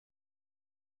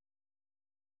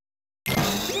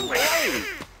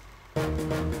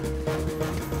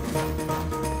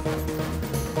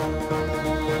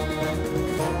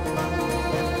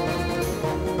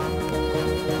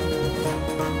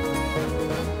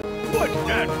What's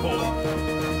that for?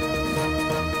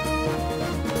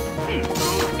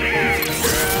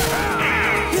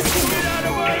 Get out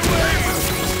of my way!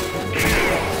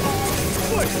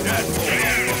 What's that for?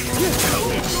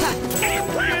 Get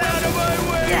out of my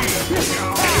way! Get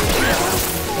out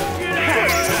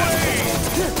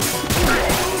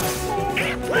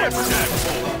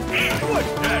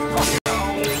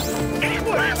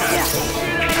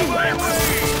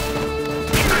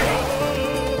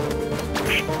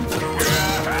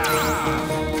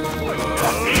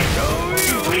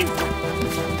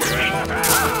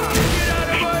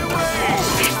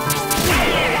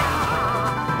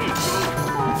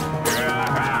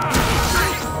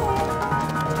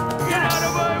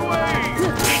of my way!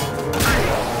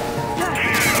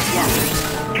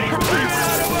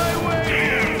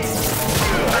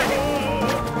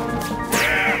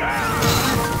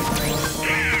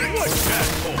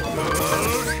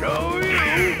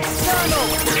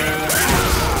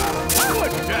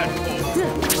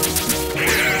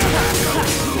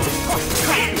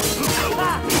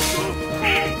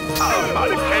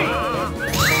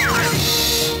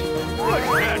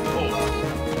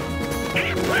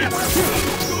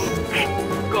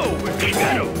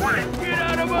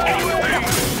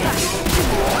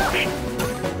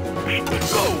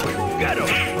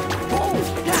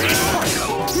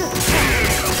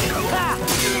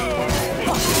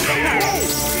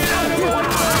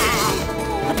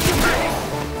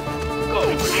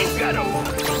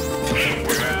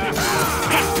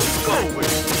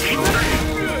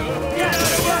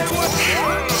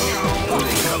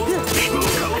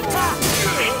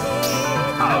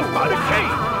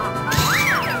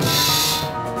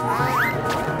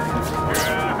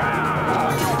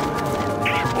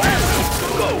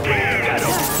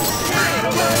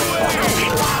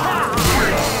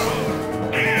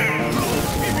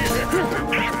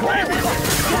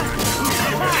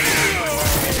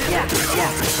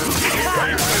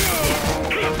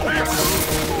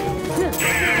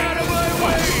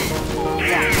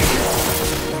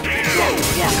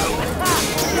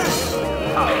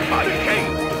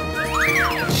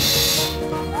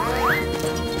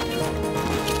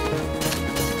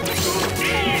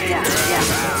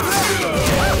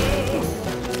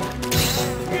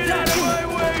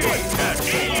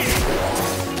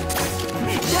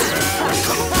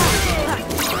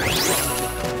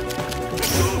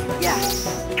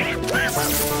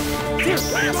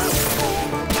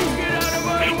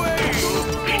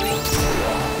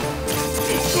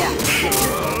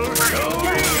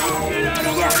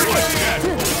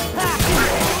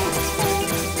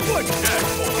 What's that for? What's that for? What's that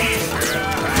for?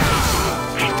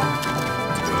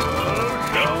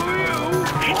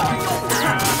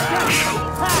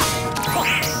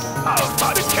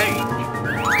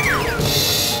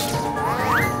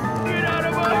 Get out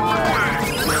of my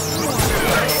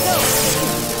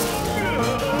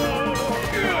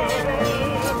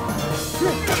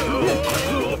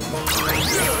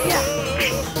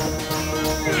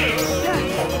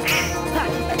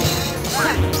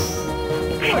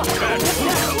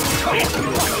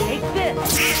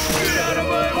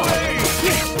way!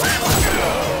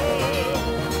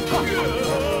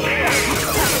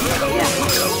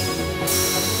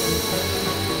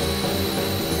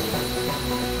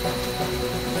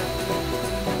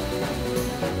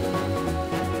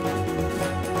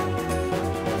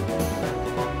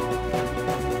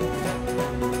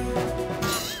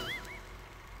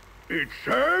 It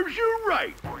serves you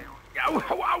right. Ow,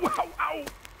 ow, ow, ow, ow.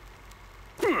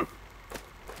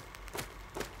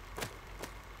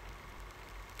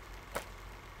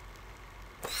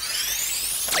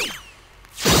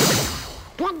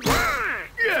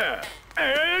 Yeah,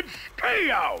 and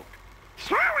stay out.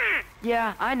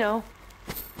 Yeah, I know.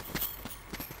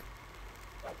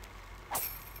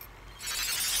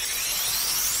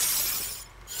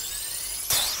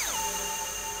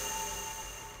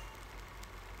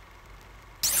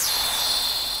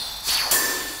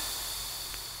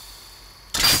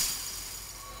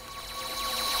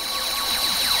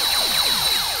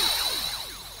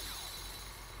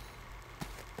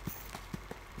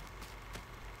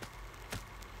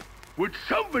 Would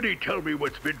somebody tell me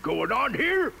what's been going on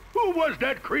here? Who was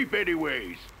that creep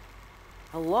anyways?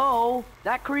 Hello?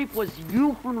 That creep was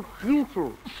you from the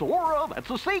future. Sora, that's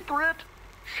a secret.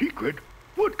 Secret?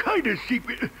 What kind of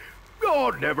secret?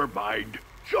 Oh, never mind.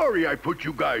 Sorry I put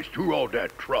you guys through all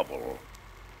that trouble.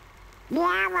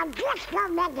 Yeah, well, just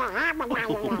don't make it happen.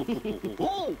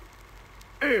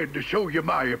 And to show you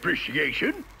my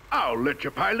appreciation, I'll let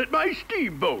you pilot my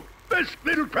steamboat. Best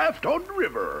little craft on the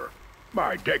river.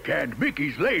 My deckhand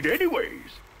Mickey's late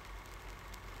anyways.